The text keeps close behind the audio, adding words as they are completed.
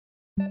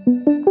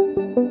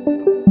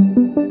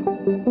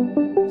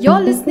You're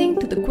listening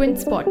to the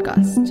Quince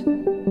podcast.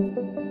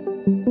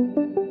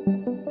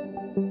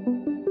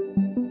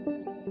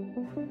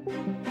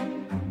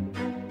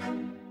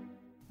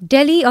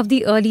 Delhi of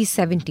the early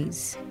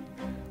 70s.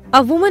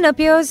 A woman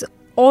appears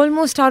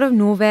almost out of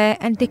nowhere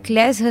and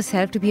declares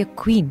herself to be a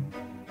queen.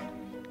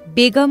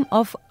 Begum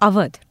of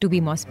Awadh, to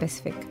be more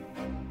specific.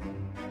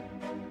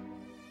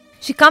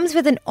 She comes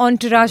with an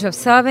entourage of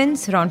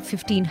servants, around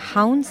 15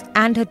 hounds,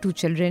 and her 2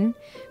 children,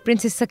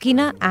 Princess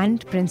Sakina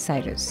and Prince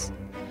Cyrus.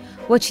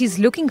 What she's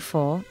looking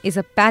for is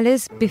a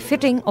palace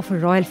befitting of a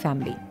royal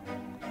family.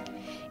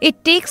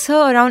 It takes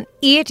her around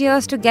 8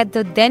 years to get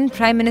the then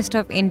Prime Minister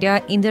of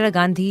India, Indira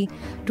Gandhi,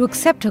 to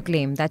accept her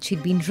claim that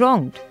she'd been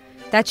wronged,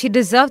 that she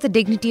deserved the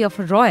dignity of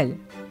a royal,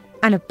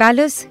 and a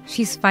palace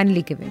she's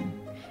finally given.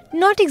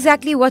 Not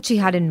exactly what she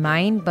had in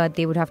mind, but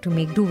they would have to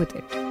make do with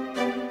it.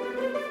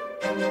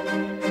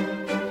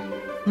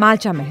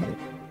 Malcha Mahal.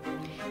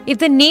 If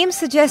the name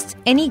suggests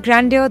any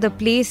grandeur, the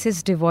place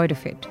is devoid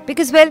of it.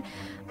 Because, well,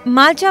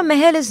 Malcha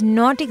Mahal is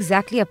not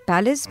exactly a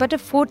palace, but a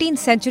 14th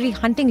century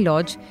hunting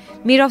lodge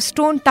made of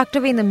stone tucked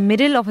away in the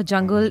middle of a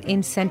jungle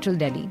in central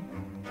Delhi.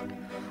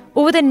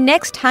 Over the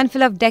next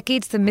handful of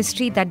decades, the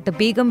mystery that the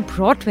Begum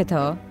brought with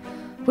her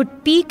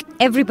would pique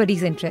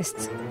everybody's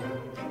interests.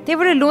 They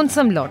were a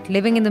lonesome lot,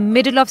 living in the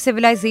middle of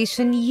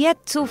civilization, yet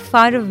so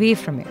far away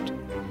from it.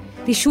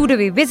 They shooed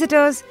away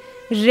visitors,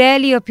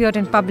 rarely appeared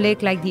in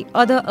public like the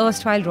other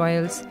erstwhile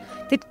royals.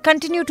 They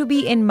continue to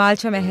be in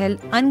Malcha Mahal,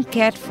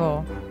 uncared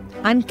for,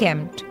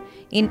 unkempt,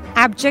 in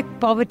abject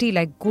poverty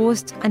like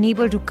ghosts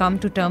unable to come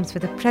to terms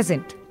with the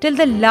present, till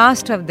the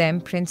last of them,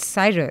 Prince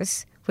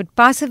Cyrus, would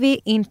pass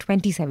away in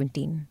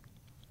 2017.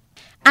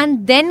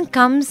 And then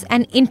comes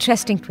an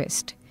interesting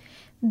twist.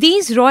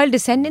 These royal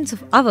descendants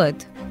of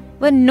Awadh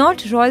were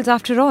not royals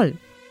after all.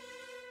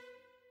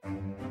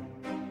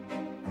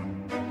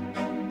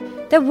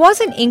 There was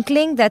an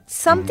inkling that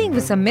something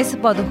was amiss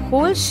about the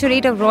whole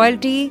charade of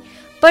royalty,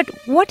 but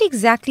what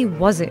exactly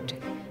was it?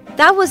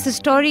 That was the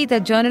story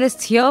that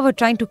journalists here were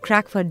trying to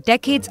crack for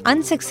decades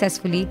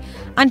unsuccessfully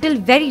until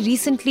very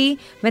recently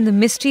when the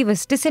mystery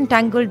was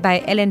disentangled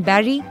by Ellen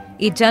Barry,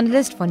 a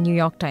journalist for New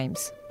York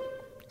Times.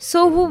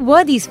 So who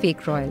were these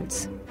fake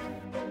royals?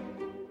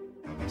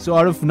 So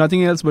out of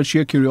nothing else but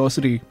sheer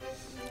curiosity,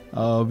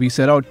 we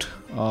set out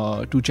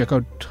to check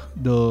out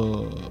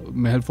the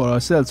Mahal for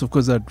ourselves. Of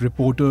course, that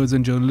reporters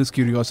and journalists'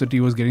 curiosity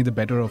was getting the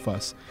better of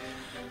us.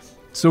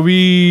 So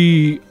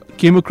we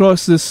came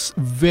across this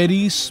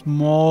very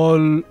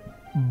small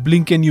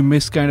blink and you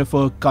miss kind of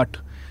a cut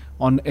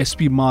on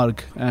SP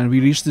Marg, and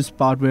we reached this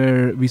part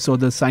where we saw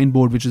the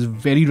signboard, which is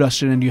very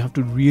rusted, and you have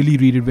to really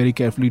read it very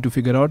carefully to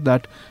figure out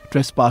that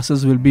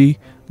trespassers will be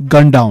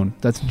gunned down.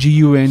 That's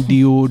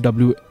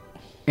GUNDOWN,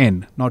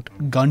 not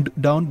gunned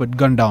down, but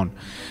gunned down.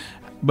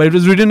 But it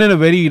was written in a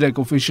very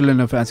official and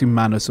a fancy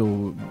manner,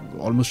 so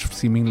almost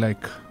seeming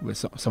like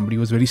somebody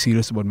was very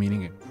serious about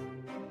meaning it.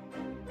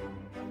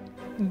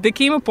 There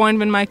came a point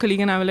when my colleague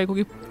and I were like,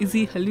 okay, is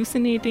he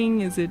hallucinating?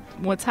 Is it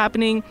what's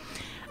happening?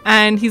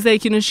 And he's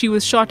like, she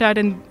was shot at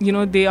and,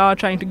 they are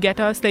trying to get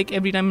us. Like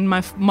every time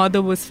my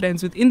mother was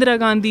friends with Indira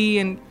Gandhi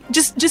and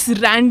just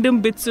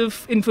random bits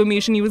of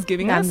information he was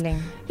giving Rambling.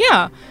 us.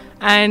 Yeah.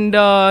 And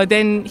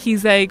then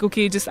he's like,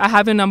 okay, I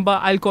have a number.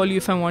 I'll call you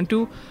if I want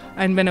to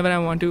and whenever I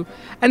want to.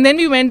 And then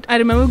I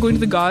remember going to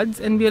the guards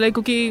and we were like,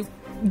 okay,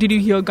 did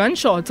you hear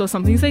gunshots or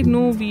something? He's like,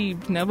 no, we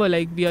never,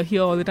 we are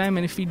here all the time,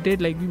 and if we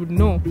did, we would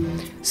know.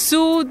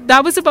 So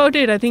that was about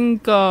it, I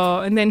think.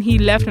 And then he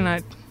left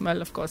and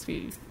of course,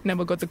 we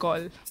never got the call.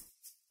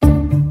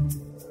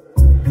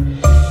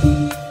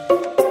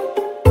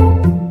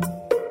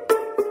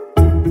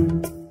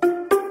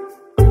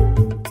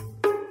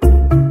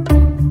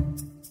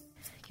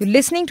 You're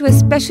listening to a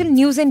special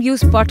news and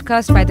views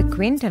podcast by The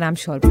Quint, and I'm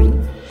Shorbree.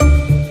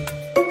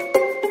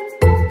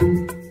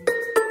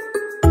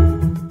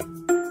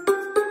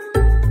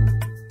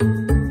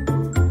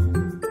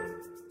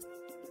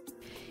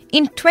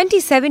 In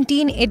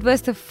 2017, it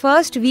was the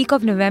first week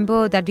of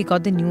November that we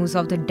got the news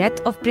of the death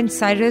of Prince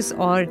Cyrus,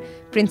 or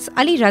Prince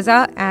Ali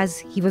Raza as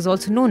he was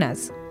also known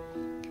as.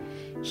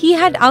 He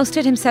had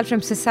ousted himself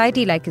from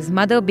society like his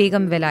mother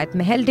Begum Velayat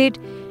Mahal did,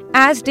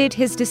 as did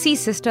his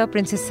deceased sister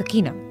Princess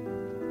Sakina.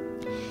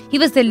 He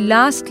was the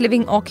last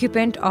living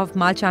occupant of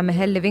Malcha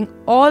Mahal, living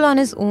all on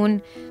his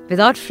own,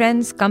 without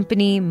friends,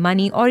 company,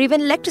 money, or even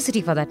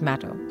electricity for that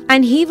matter.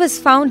 And he was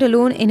found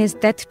alone in his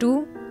death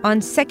too, on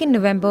 2nd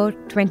November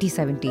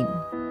 2017.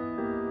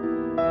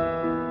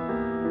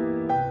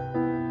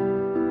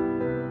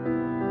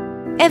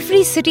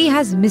 Every city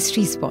has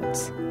mystery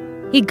spots,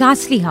 a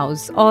ghastly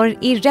house or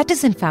a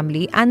reticent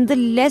family, and the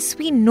less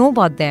we know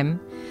about them,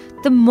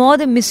 the more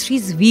the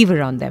mysteries weave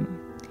around them.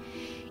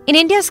 In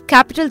India's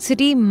capital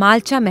city,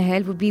 Malcha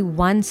Mahal would be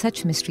one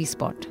such mystery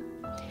spot.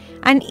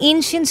 An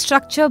ancient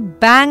structure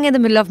bang in the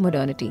middle of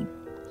modernity.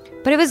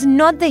 But it was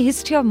not the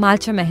history of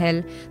Malcha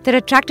Mahal that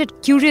attracted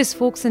curious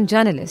folks and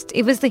journalists.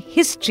 It was the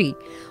history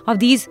of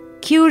these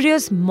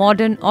curious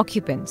modern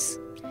occupants.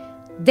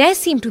 there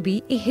seemed to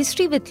be a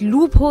history with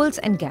loopholes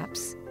and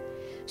gaps.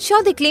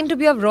 Sure, they claim to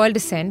be of royal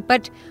descent,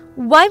 but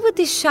why would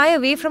they shy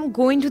away from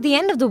going to the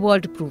end of the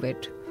world to prove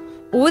it?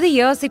 Over the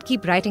years, they'd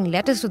keep writing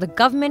letters to the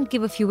government,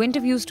 give a few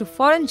interviews to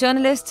foreign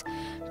journalists,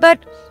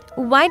 but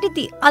why did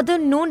the other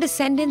known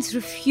descendants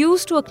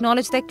refuse to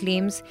acknowledge their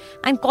claims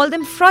and call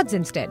them frauds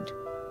instead?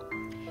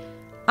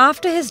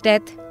 After his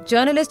death,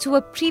 journalists who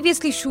were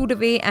previously shooed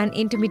away and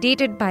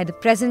intimidated by the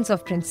presence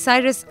of Prince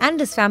Cyrus and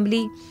his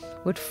family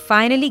would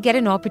finally get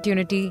an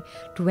opportunity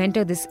to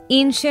enter this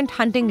ancient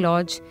hunting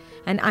lodge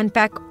and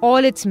unpack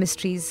all its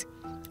mysteries.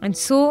 And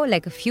so,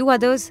 like a few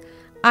others,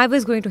 I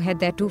was going to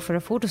head there too for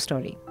a photo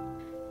story.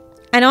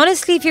 And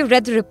honestly, if you've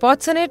read the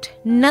reports on it,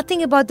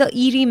 nothing about the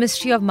eerie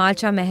mystery of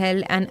Malcha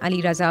Mahal and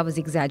Ali Raza was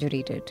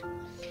exaggerated.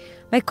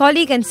 My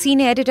colleague and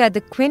senior editor at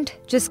The Quint,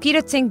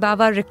 Jaskirat Singh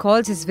Bawa,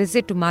 recalls his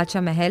visit to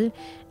Malcha Mahal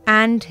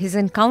and his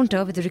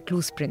encounter with the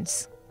recluse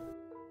prince.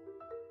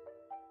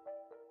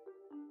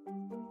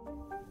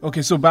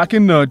 Okay, so back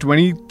in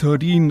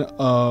 2013,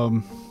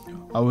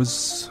 I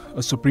was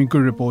a Supreme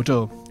Court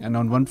reporter, and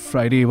on one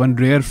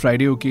rare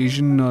Friday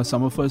occasion,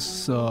 some of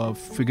us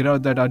figured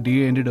out that our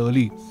day ended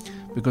early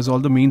because all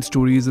the main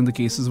stories and the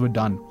cases were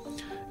done.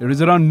 It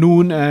was around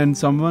noon, and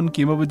someone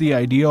came up with the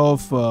idea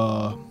of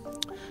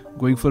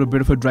going for a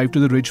bit of a drive to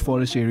the Ridge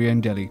Forest area in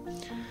Delhi.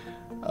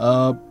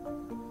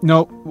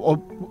 Now,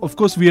 of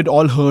course, we had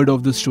all heard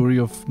of the story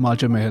of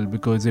Malcha Mahal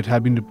because it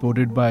had been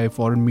reported by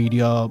foreign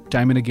media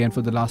time and again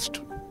for the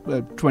last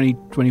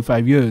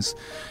 20-25 years,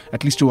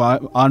 at least to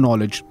our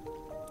knowledge,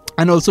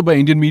 and also by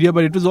Indian media,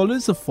 but it was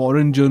always a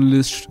foreign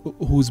journalist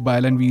whose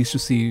byline we used to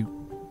see,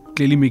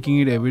 clearly making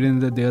it evident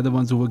that they are the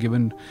ones who were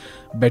given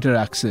better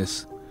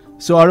access.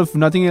 So out of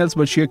nothing else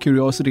but sheer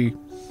curiosity,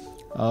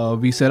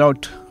 we set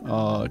out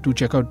to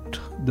check out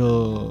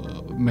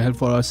the Mahal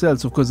for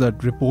ourselves. Of course,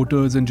 that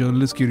reporters and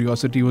journalists'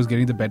 curiosity was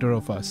getting the better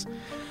of us.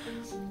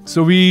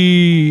 So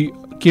we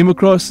came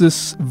across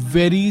this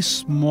very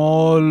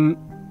small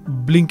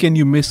blink and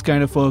you miss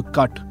kind of a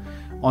cut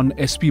on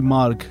SP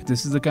Marg.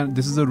 This is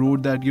the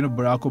road that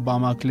Barack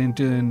Obama,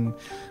 Clinton,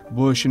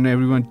 Bush, and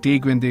everyone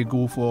take when they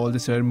go for all the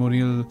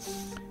ceremonial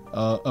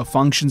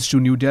functions to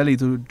New Delhi,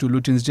 to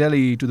Lutyens'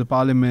 Delhi, to the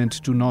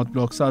Parliament, to North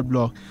Block, South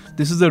Block.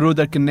 This is the road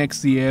that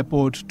connects the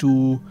airport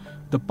to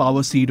the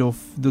power seat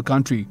of the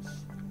country.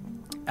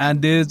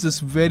 And there's this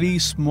very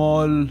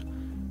small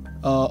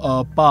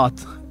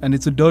path, and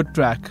it's a dirt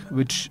track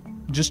which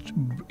just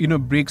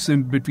breaks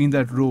in between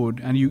that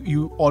road, and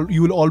you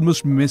will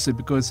almost miss it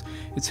because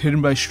it's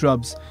hidden by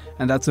shrubs,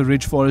 and that's a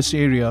Ridge Forest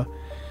area.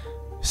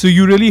 So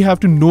you really have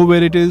to know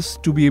where it is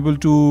to be able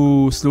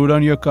to slow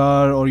down your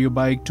car or your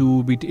bike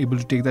to be able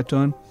to take that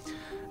turn.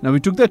 Now we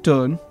took that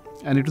turn,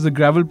 and it was a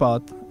gravel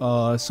path,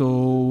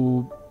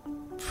 so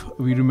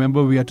we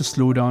remember we had to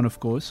slow down, of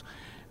course,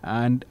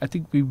 and I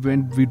think we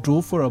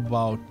drove for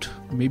about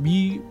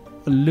maybe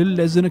a little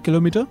less than a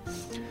kilometer.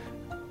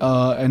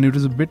 And it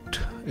was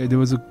there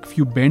was a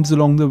few bends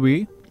along the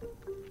way.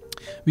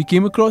 We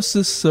came across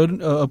this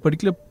a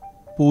particular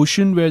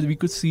portion where we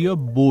could see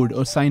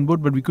a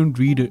signboard, but we couldn't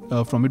read it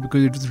from it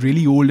because it was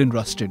really old and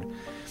rusted.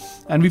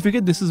 And we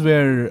figured this is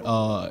where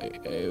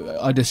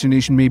our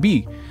destination may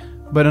be.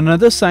 But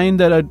another sign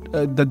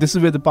that this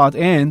is where the path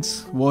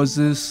ends was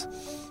this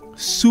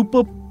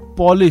super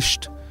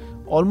polished,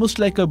 almost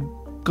like a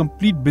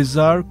complete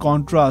bizarre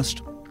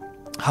contrast,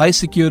 high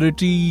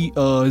security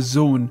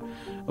zone,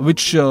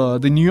 which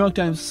the New York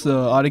Times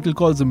article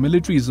calls the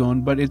military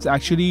zone, but it's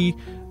actually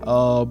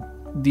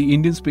the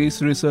Indian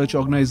Space Research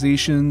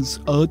Organization's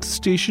Earth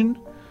Station.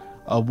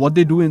 What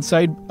they do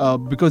inside,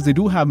 because they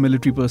do have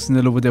military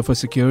personnel over there for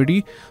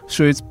security,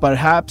 so it's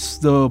perhaps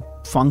the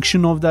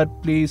function of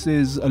that place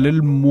is a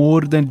little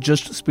more than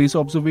just space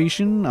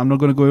observation. I'm not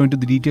going to go into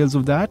the details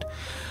of that,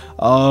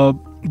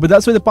 but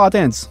that's where the path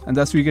ends, and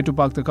that's where you get to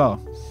park the car.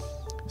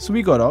 So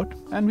we got out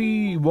and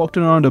we walked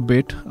around a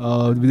bit.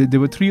 There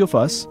were three of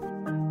us.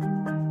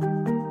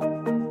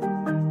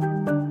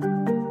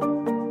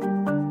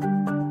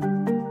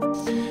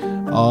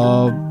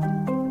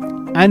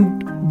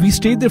 And we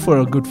stayed there for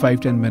a good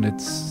 5-10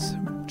 minutes,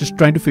 just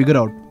trying to figure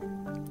out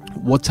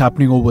what's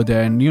happening over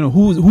there, and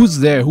who's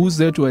there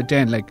to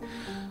attend, like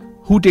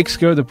who takes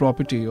care of the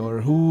property,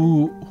 or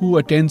who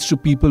attends to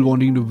people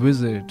wanting to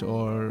visit,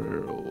 or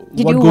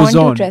Did what you goes want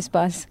on. to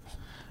trespass?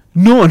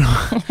 No.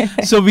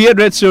 So we had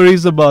read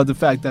stories about the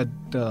fact that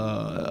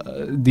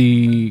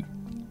the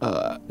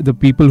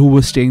people who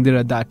were staying there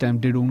at that time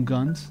did own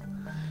guns.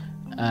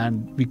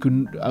 And we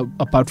couldn't,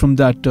 apart from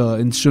that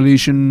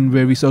installation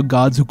where we saw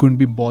guards who couldn't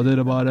be bothered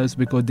about us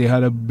because they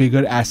had a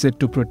bigger asset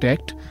to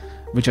protect,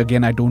 which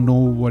again I don't know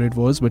what it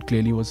was, but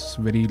clearly was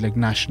very like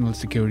national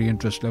security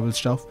interest level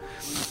stuff.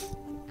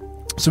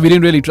 So we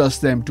didn't really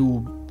trust them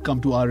to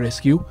come to our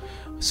rescue.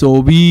 So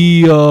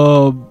we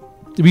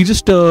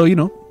just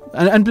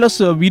and plus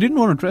we didn't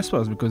want to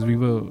trespass because we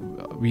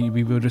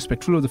were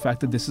respectful of the fact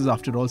that this is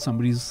after all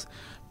somebody's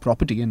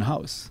property and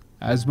house.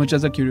 As much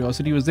as our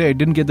curiosity was there, it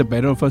didn't get the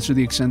better of us to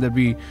the extent that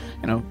we,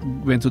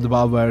 went through the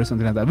barbed wire or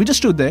something like that. We just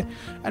stood there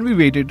and we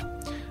waited.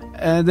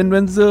 And then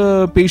when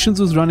the patience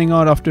was running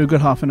out after a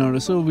good half an hour or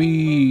so,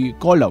 we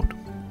called out.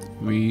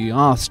 We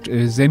asked,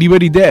 is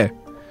anybody there?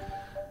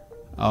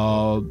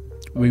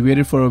 We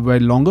waited for a while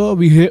longer.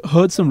 We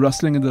heard some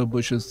rustling in the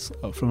bushes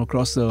from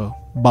across the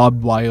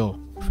barbed wire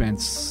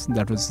fence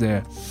that was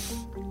there.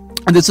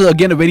 And this is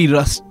again a very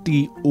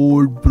rusty,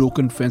 old,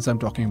 broken fence I'm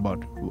talking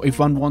about. If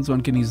one wants,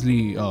 one can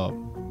easily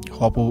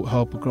hop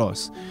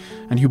across.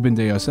 And you've been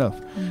there yourself.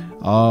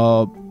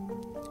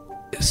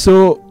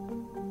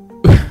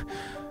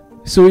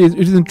 So it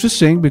is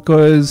interesting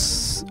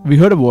because we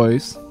heard a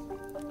voice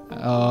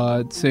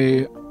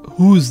say,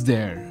 "Who's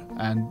there?"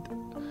 And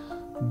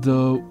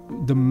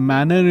the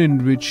manner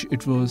in which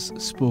it was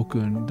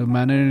spoken, the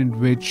manner in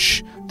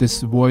which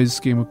this voice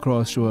came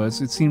across to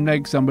us, it seemed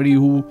like somebody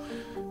who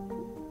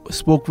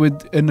spoke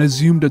with an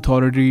assumed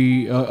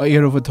authority,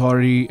 air of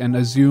authority, and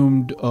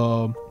assumed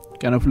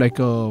kind of like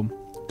a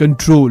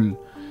control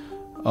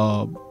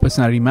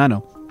personality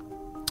manner.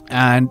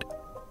 And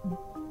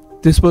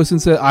this person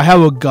said, "I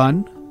have a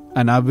gun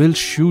and I will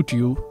shoot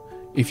you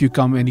if you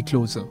come any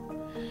closer."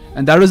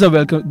 And that was a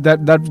welcome.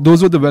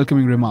 Those were the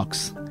welcoming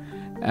remarks.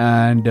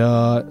 And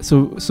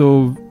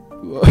so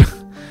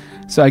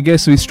I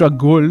guess we struck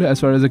gold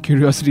as far as the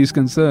curiosity is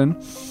concerned.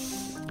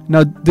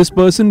 Now, this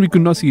person, we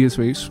could not see his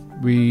face.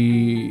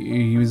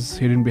 He was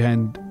hidden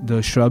behind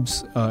the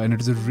shrubs, and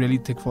it is a really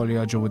thick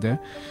foliage over there.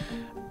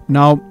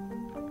 Now,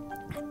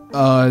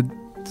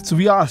 so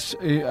we asked,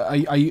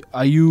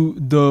 "Are you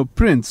the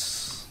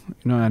prince?"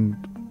 And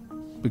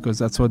because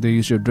that's what they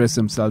used to address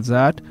themselves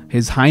at,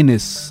 His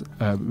Highness.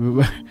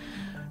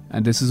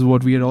 And this is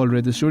what we had all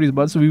read the stories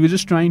about. So we were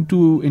just trying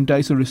to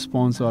entice a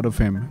response out of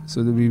him.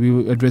 So that we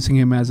were addressing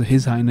him as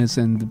His Highness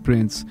and the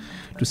Prince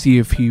to see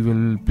if he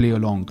will play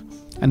along.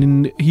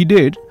 And he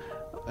did,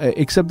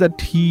 except that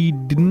he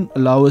didn't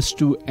allow us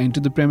to enter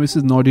the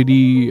premises, nor did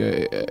he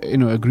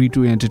agree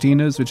to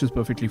entertain us, which is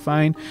perfectly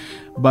fine.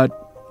 But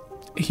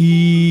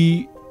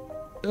he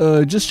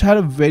just had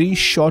a very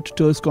short,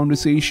 terse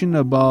conversation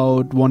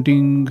about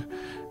wanting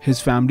his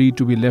family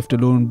to be left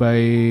alone by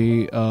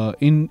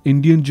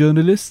Indian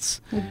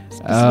journalists.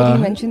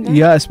 Specifically mentioned that?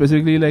 Yeah,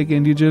 specifically like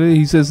Indian journalists.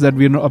 He says that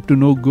we're not up to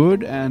no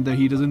good, and that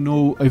he doesn't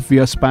know if we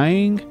are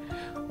spying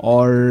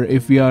or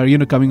if we are,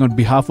 coming on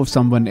behalf of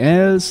someone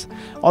else.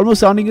 Almost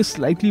sounding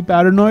slightly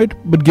paranoid,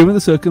 but given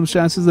the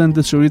circumstances and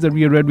the stories that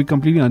we had read, we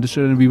completely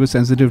understood and we were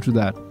sensitive to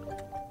that.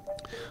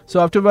 So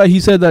after a while, he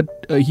said that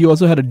he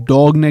also had a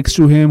dog next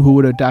to him who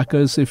would attack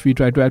us if we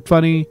tried to act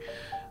funny.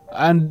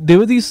 And there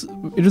were these,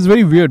 it was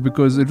very weird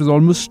because it was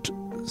almost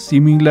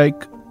seeming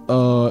like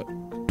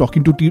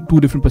talking to two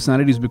different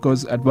personalities,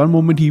 because at one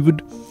moment he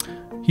would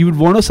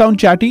want to sound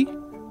chatty,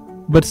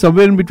 but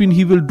somewhere in between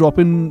he will drop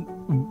in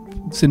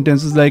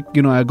sentences like,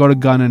 I got a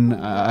gun and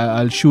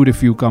I'll shoot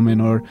if you come in,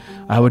 or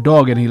I have a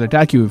dog and he'll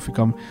attack you if you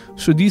come.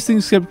 So these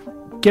things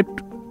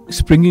kept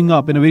springing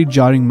up in a very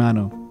jarring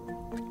manner.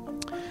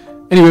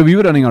 Anyway, we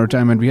were running out of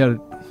time and we had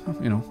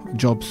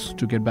jobs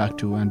to get back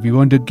to, and we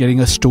weren't getting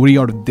a story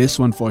out of this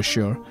one for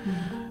sure.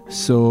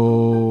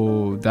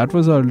 So that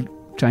was our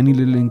tiny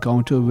little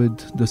encounter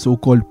with the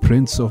so-called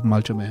Prince of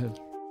Malcha Mahal.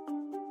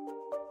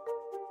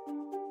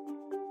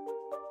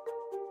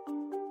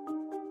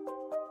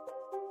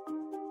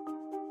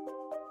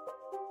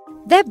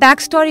 Their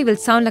backstory will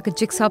sound like a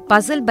jigsaw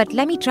puzzle, but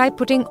let me try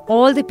putting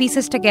all the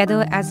pieces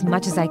together as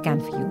much as I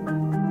can for you.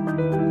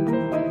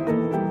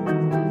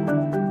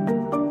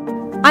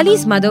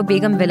 Ali's mother,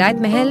 Begum Vilayat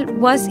Mahal,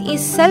 was a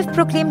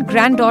self-proclaimed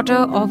granddaughter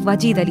of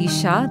Wajid Ali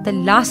Shah, the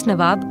last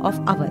Nawab of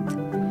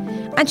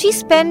Awadh. And she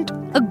spent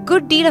a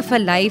good deal of her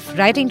life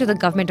writing to the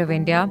government of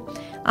India,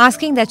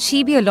 asking that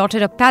she be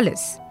allotted a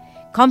palace,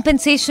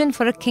 compensation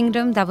for a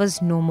kingdom that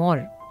was no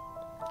more.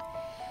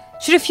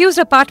 She refused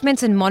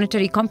apartments and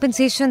monetary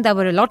compensation that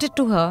were allotted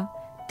to her.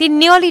 They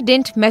nearly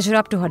didn't measure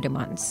up to her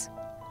demands.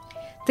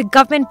 The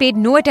government paid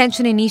no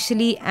attention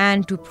initially,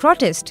 and to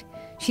protest,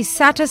 she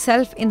sat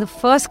herself in the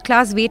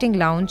first-class waiting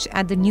lounge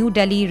at the New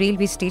Delhi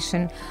railway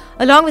station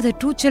along with her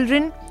 2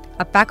 children,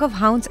 a pack of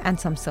hounds and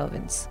some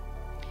servants.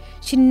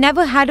 She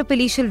never had a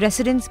palatial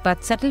residence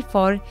but settled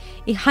for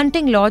a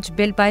hunting lodge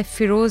built by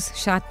Firoz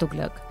Shah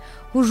Tughlaq,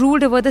 who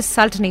ruled over the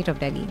Sultanate of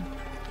Delhi.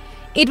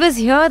 It was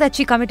here that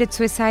she committed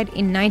suicide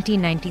in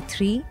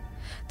 1993.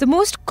 The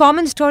most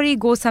common story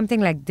goes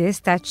something like this,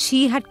 that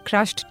she had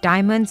crushed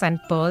diamonds and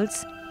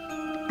pearls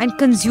and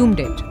consumed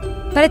it.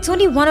 But it's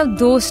only one of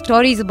those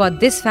stories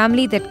about this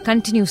family that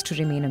continues to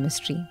remain a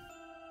mystery.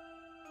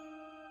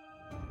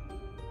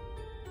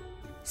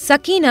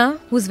 Sakina,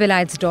 who's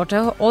Vilayat's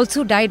daughter,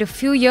 also died a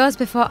few years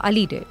before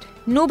Ali did.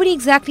 Nobody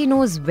exactly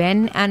knows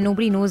when, and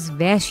nobody knows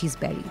where she's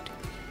buried.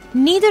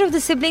 Neither of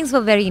the siblings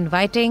were very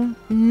inviting.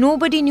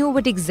 Nobody knew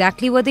what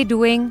exactly were they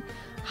doing,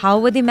 how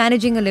were they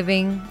managing a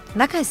living.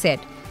 Like I said,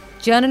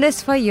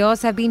 journalists for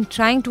years have been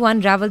trying to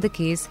unravel the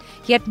case,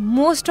 yet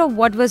most of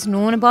what was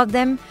known about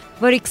them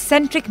were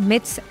eccentric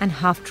myths and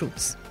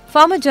half-truths.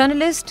 Former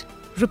journalist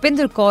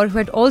Rupinder Kaur, who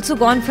had also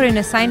gone for an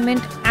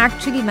assignment,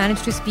 actually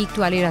managed to speak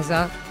to Ali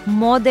Raza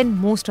more than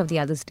most of the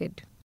others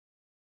did.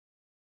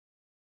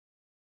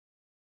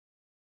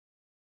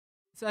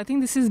 So I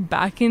think this is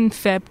back in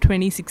Feb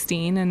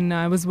 2016, and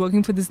I was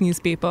working for this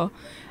newspaper,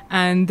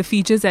 and the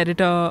features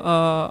editor,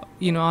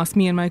 asked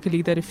me and my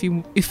colleague that if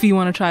we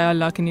want to try our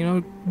luck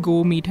and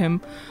go meet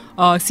him,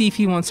 see if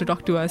he wants to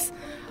talk to us.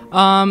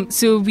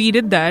 So we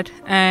did that,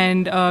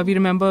 and we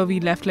remember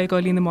we left like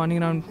early in the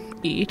morning around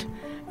 8,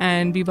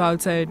 and we were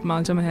outside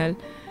Malcha Mahal,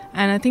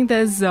 and I think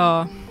there's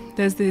the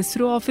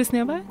ISRO office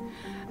nearby,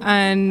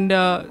 and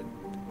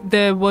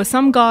there were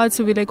some guards,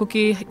 so we're like,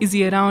 okay, is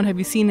he around? Have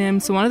you seen him?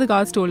 So one of the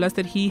guards told us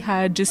that he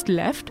had just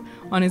left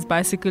on his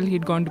bicycle.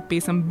 He'd gone to pay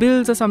some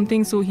bills or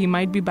something, so he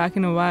might be back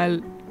in a while.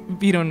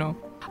 We don't know.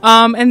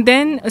 And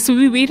then, so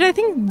we waited. I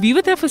think we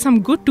were there for some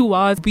good 2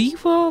 hours. We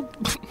were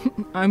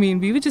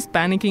just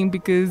panicking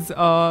because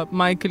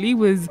my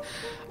colleague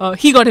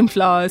he got him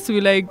flowers. So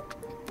we're like,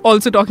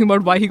 also talking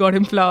about why he got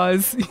him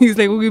flowers. He's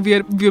like, okay,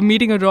 we're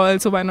meeting a royal,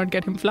 so why not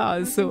get him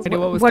flowers? So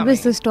what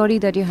was the story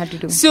that you had to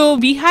do? So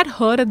we had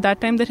heard at that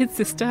time that his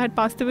sister had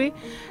passed away.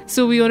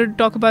 So we wanted to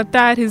talk about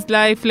that, his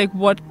life, like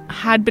what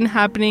had been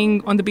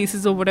happening on the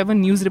basis of whatever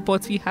news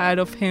reports we had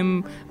of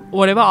him,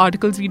 whatever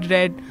articles we'd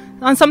read,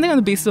 on something on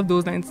the basis of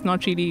those lines.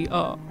 Not really,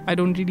 I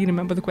don't really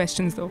remember the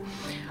questions though.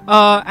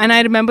 And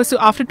I remember, so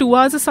after 2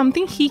 hours or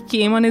something, he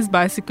came on his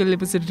bicycle. It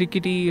was a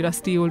rickety,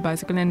 rusty old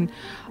bicycle, and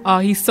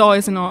he saw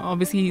us, and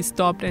obviously he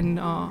stopped, and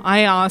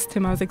I asked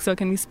him, I was like, sir,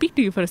 can we speak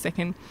to you for a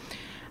second?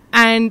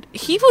 And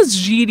he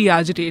was really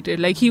agitated.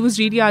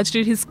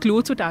 His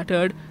clothes were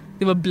tattered,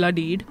 they were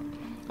bloodied,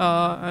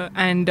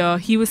 and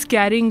he was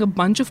carrying a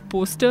bunch of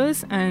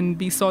posters, and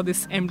we saw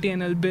this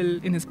MTNL bill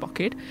in his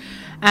pocket,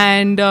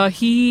 and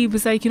he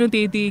was like,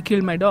 they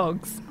killed my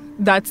dogs.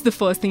 That's the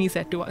first thing he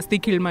said to us. They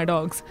killed my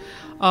dogs.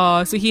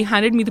 So he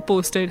handed me the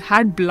poster. It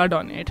had blood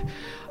on it.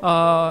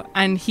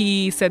 And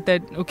he said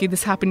that, okay,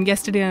 this happened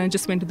yesterday, and I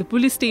just went to the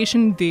police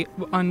station. They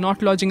are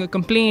not lodging a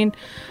complaint.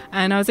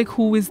 And I was like,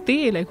 who is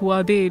they? Like, who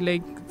are they?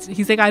 Like,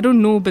 he's like, I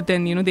don't know. But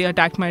then, they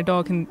attacked my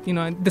dog, and,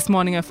 this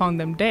morning I found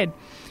them dead.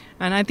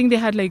 And I think they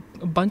had like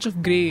a bunch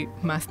of grey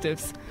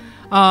mastiffs.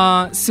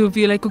 So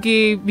we're like,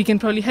 okay, we can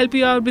probably help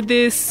you out with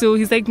this. So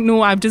he's like,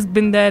 no, I've just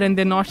been there, and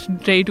they're not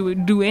ready to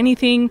do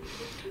anything.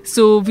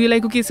 So we were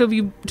like, okay, so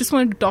we just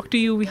wanted to talk to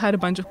you. We had a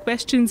bunch of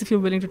questions if you're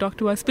willing to talk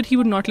to us. But he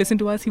would not listen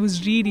to us. He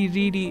was really,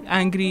 really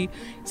angry.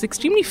 He was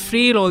extremely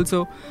frail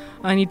also.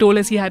 And he told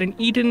us he hadn't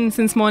eaten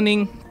since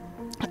morning.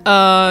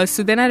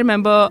 So then I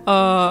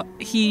remember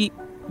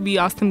we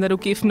asked him that,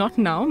 okay, if not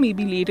now,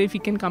 maybe later if he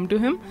can come to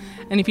him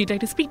and if he'd like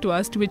to speak to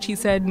us, to which he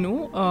said,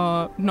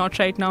 no, not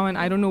right now, and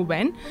I don't know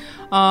when.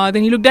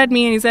 Then he looked at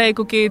me and he's like,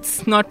 okay,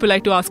 it's not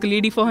polite to ask a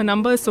lady for her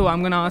number, so I'm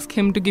going to ask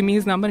him to give me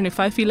his number, and if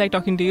I feel like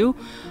talking to you,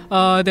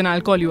 then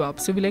I'll call you up.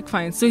 So we're like,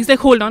 fine. So he's like,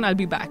 hold on, I'll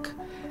be back.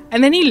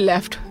 And then he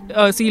left.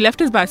 So he left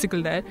his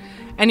bicycle there,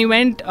 and he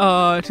went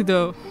to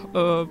the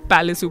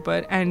palace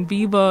super, and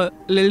we were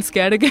a little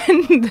scared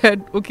again that,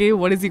 okay,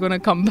 what is he going to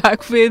come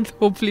back with?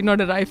 Hopefully not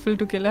a rifle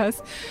to kill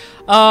us.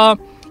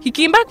 He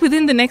came back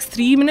within the next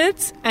 3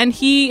 minutes, and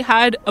he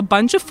had a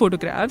bunch of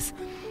photographs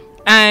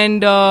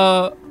and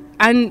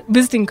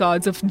visiting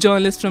cards of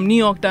journalists from New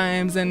York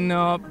Times and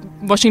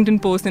Washington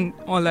Post and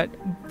all that.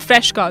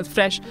 Fresh cards,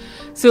 fresh.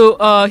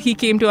 So he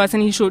came to us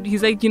and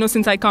he's like,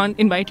 since I can't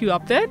invite you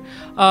up there,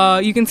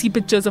 you can see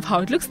pictures of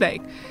how it looks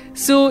like.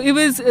 So it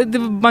was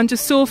there were a bunch of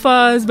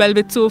sofas,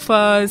 velvet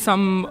sofas,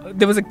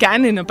 there was a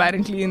cannon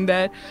apparently in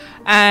there.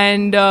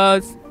 And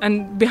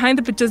behind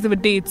the pictures there were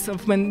dates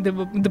of when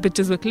the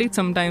pictures were clicked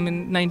sometime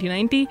in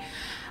 1990.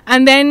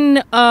 And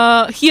then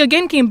he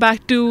again came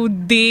back to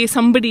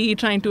somebody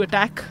trying to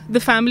attack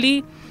the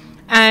family.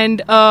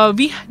 And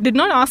we did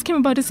not ask him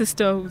about his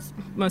sister,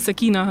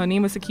 Sakina, her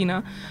name was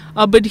Sakina.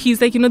 But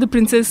he's like, the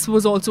princess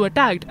was also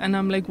attacked. And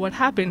I'm like, what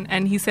happened?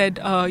 And he said,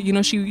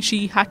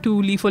 she had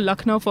to leave for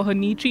Lucknow for her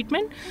knee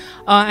treatment.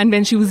 And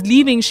when she was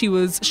leaving, she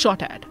was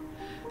shot at.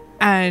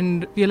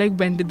 And we're like,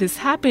 when did this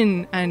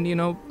happen? And,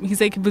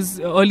 he's like, it was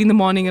early in the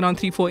morning, around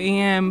 3-4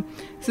 a.m.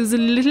 So it was a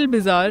little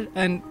bizarre.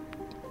 And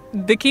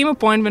there came a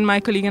point when my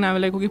colleague and I were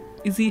like, okay,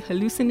 is he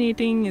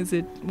hallucinating?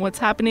 What's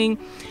happening?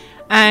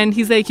 And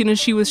he's like,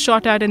 she was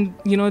shot at, and,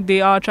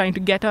 they are trying to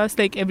get us.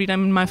 Like, every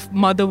time my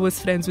mother was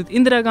friends with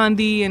Indira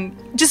Gandhi, and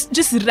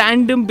just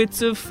random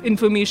bits of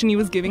information he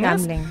was giving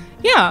us.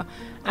 Yeah.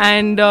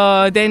 And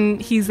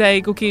then he's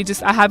like, okay,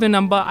 I have a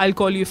number. I'll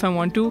call you if I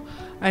want to,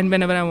 and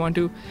whenever I want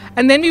to.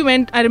 And then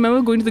I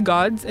remember going to the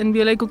guards, and we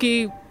were like,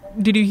 okay,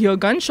 did you hear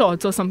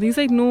gunshots or something? He's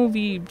like, no,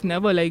 we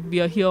never, we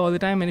are here all the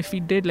time, and if we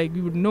did,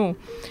 we would know.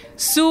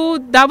 So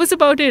that was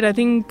about it, I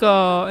think.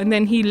 And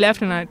then he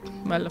left, and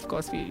of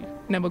course, we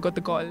never got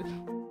the call.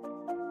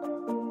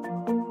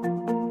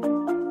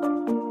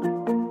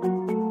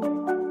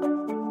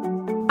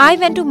 I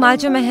went to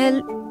Malcha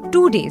Mahal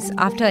 2 days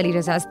after Ali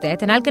Raza's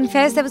death, and I'll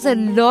confess there was a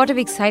lot of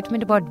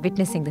excitement about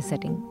witnessing the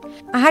setting.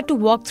 I had to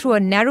walk through a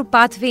narrow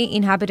pathway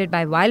inhabited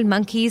by wild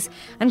monkeys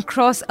and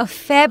cross a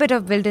fair bit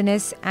of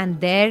wilderness, and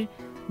there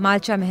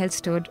Malcha Mahal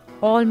stood,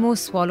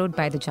 almost swallowed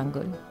by the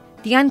jungle.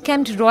 The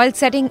unkempt royal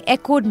setting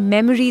echoed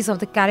memories of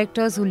the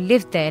characters who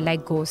lived there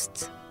like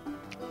ghosts.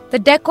 The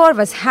decor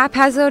was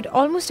haphazard,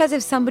 almost as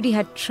if somebody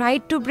had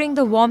tried to bring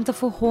the warmth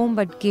of a home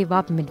but gave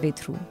up midway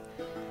through.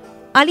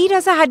 Ali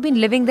Raza had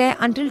been living there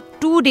until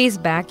 2 days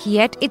back,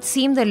 yet it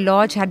seemed the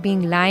lodge had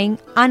been lying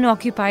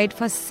unoccupied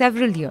for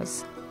several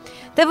years.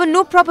 There were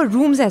no proper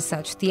rooms as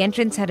such. The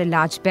entrance had a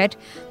large bed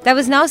that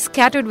was now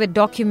scattered with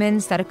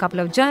documents that a couple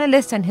of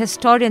journalists and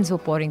historians were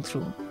pouring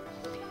through.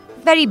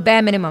 Very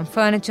bare minimum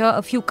furniture,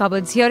 a few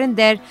cupboards here and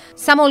there,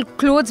 some old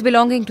clothes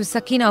belonging to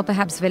Sakina or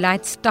perhaps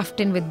Vilayat stuffed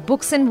in with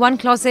books in one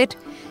closet,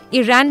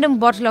 a random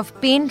bottle of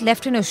paint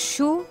left in a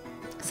shoe,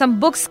 some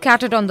books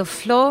scattered on the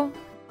floor.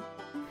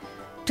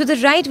 To the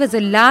right was a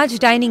large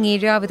dining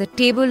area with a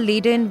table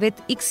laden with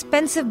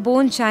expensive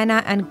bone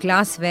china and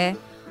glassware,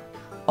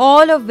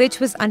 all of which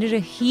was under a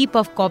heap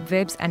of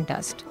cobwebs and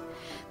dust.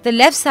 The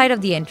left side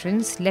of the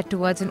entrance led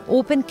towards an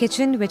open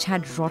kitchen which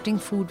had rotting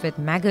food with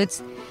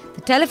maggots.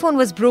 The telephone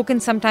was broken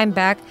some time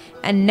back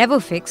and never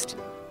fixed.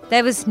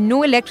 There was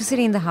no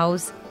electricity in the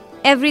house.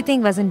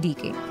 Everything was in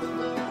decay.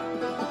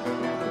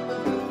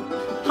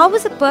 How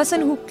was a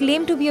person who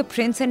claimed to be a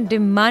prince and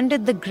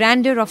demanded the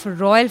grandeur of a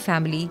royal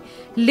family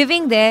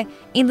living there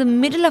in the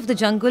middle of the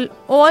jungle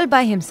all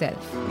by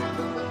himself?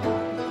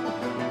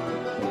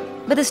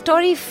 But the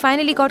story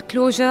finally got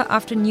closure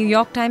after New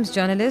York Times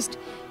journalist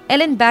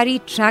Ellen Barry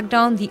tracked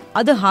down the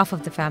other half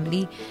of the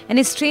family, an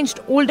estranged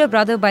older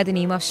brother by the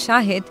name of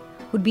Shahid,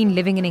 who'd been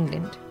living in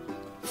England,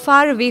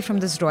 far away from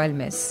this royal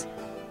mess.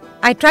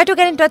 I tried to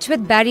get in touch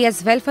with Barry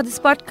as well for this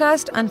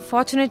podcast.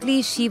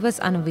 Unfortunately, she was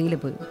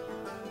unavailable.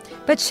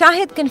 But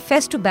Shahid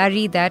confessed to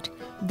Barry that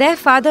their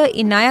father,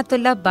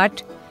 Inayatullah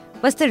Butt,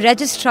 was the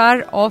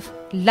registrar of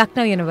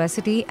Lucknow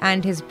University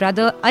and his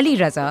brother, Ali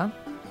Raza,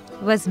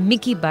 was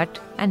Mickey Butt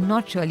and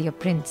not really a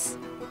prince.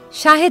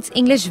 Shahid's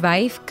English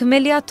wife,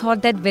 Camilla,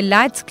 thought that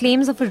Vilayat's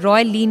claims of a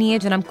royal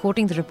lineage, and I'm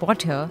quoting the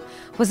report here,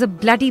 was a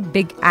bloody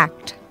big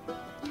act.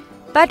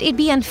 But it'd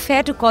be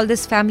unfair to call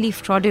this family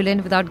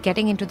fraudulent without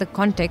getting into the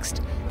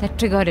context that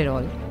triggered it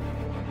all.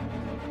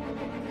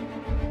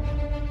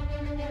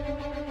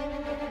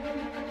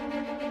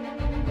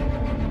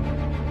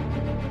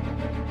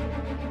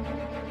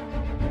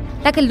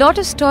 Like a lot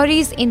of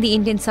stories in the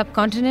Indian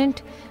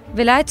subcontinent,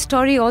 Vilayat's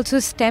story also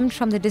stemmed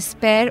from the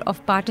despair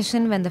of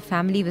partition when the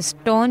family was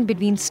torn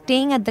between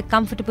staying at the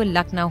comfortable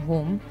Lucknow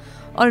home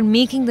or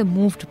making the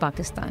move to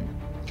Pakistan.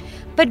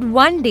 But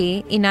one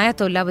day,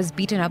 Inayatullah was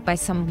beaten up by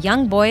some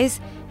young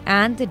boys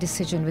and the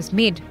decision was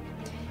made.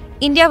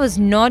 India was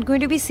not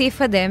going to be safe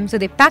for them, so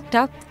they packed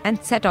up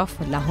and set off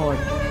for Lahore.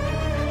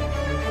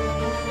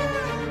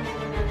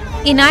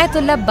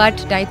 Inayatullah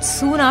Butt died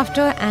soon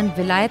after and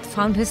Vilayat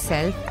found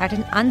herself at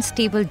an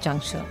unstable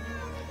juncture.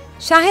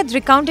 Shahid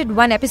recounted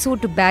one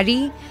episode to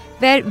Barry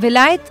where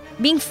Vilayat,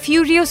 being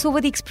furious over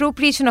the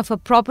expropriation of her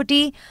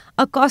property,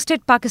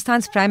 accosted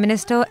Pakistan's Prime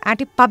Minister at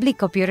a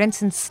public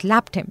appearance and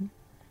slapped him.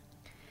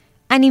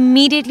 And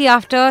immediately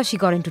after, she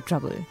got into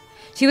trouble.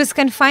 She was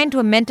confined to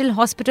a mental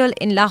hospital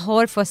in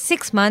Lahore for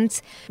 6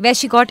 months where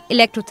she got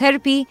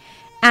electrotherapy,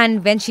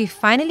 and when she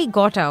finally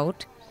got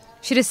out,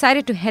 she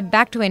decided to head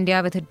back to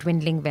India with her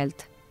dwindling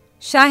wealth.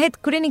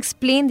 Shahid couldn't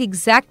explain the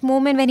exact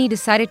moment when he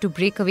decided to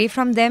break away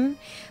from them,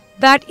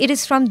 but it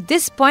is from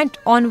this point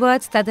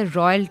onwards that the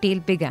royal tale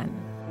began.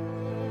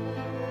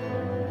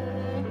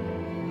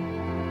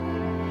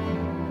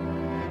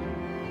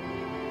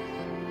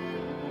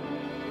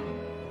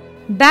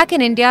 Back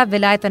in India,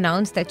 Vilayat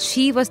announced that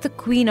she was the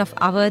Queen of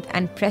Awadh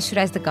and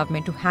pressurized the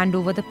government to hand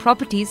over the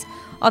properties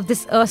of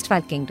this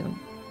erstwhile kingdom.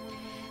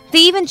 They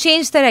even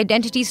changed their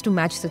identities to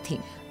match the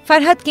theme.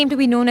 Farhat came to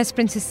be known as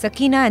Princess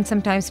Sakina and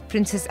sometimes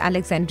Princess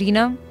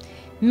Alexandrina.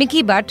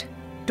 Mickey Butt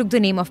took the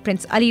name of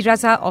Prince Ali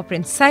Raza or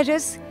Prince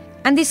Cyrus,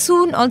 and they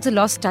soon also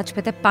lost touch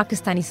with the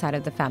Pakistani side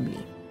of the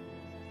family.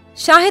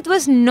 Shahid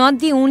was not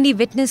the only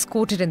witness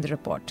quoted in the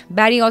report.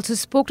 Barry also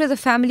spoke to the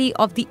family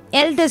of the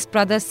eldest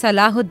brother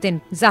Salahuddin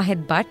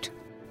Zahid Butt.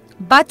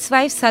 Butt's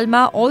wife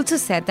Salma also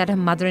said that her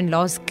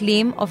mother-in-law's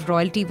claim of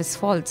royalty was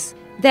false.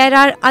 There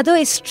are other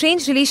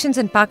estranged relations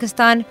in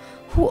Pakistan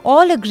who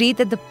all agreed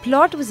that the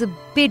plot was a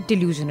bit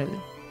delusional.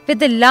 With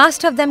the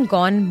last of them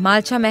gone,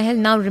 Malcha Mahal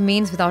now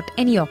remains without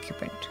any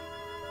occupant.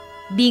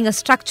 Being a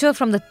structure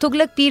from the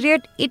Tughlaq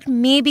period, it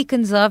may be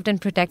conserved and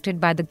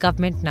protected by the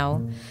government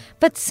now,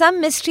 but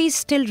some mysteries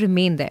still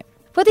remain there.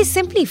 Were they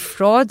simply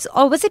frauds,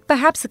 or was it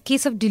perhaps a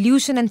case of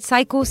delusion and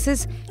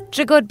psychosis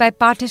triggered by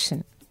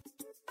partition?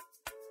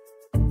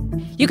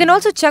 You can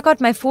also check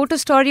out my photo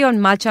story on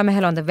Malcha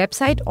Mahal on the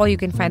website, or you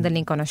can find the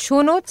link on our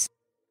show notes.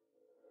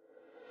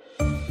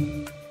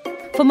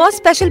 For more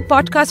special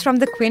podcasts from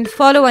The Quint,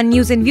 follow our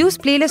News and Views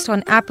playlist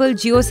on Apple,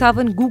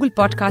 JioSaavn, Google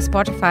Podcasts,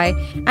 Spotify,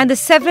 and the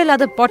several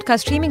other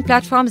podcast streaming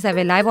platforms that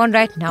we're live on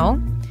right now.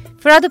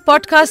 For other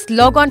podcasts,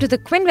 log on to the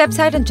Quint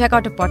website and check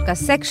out the podcast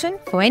section.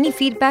 For any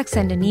feedback,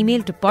 send an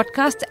email to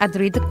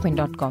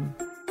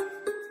podcast@thequint.com.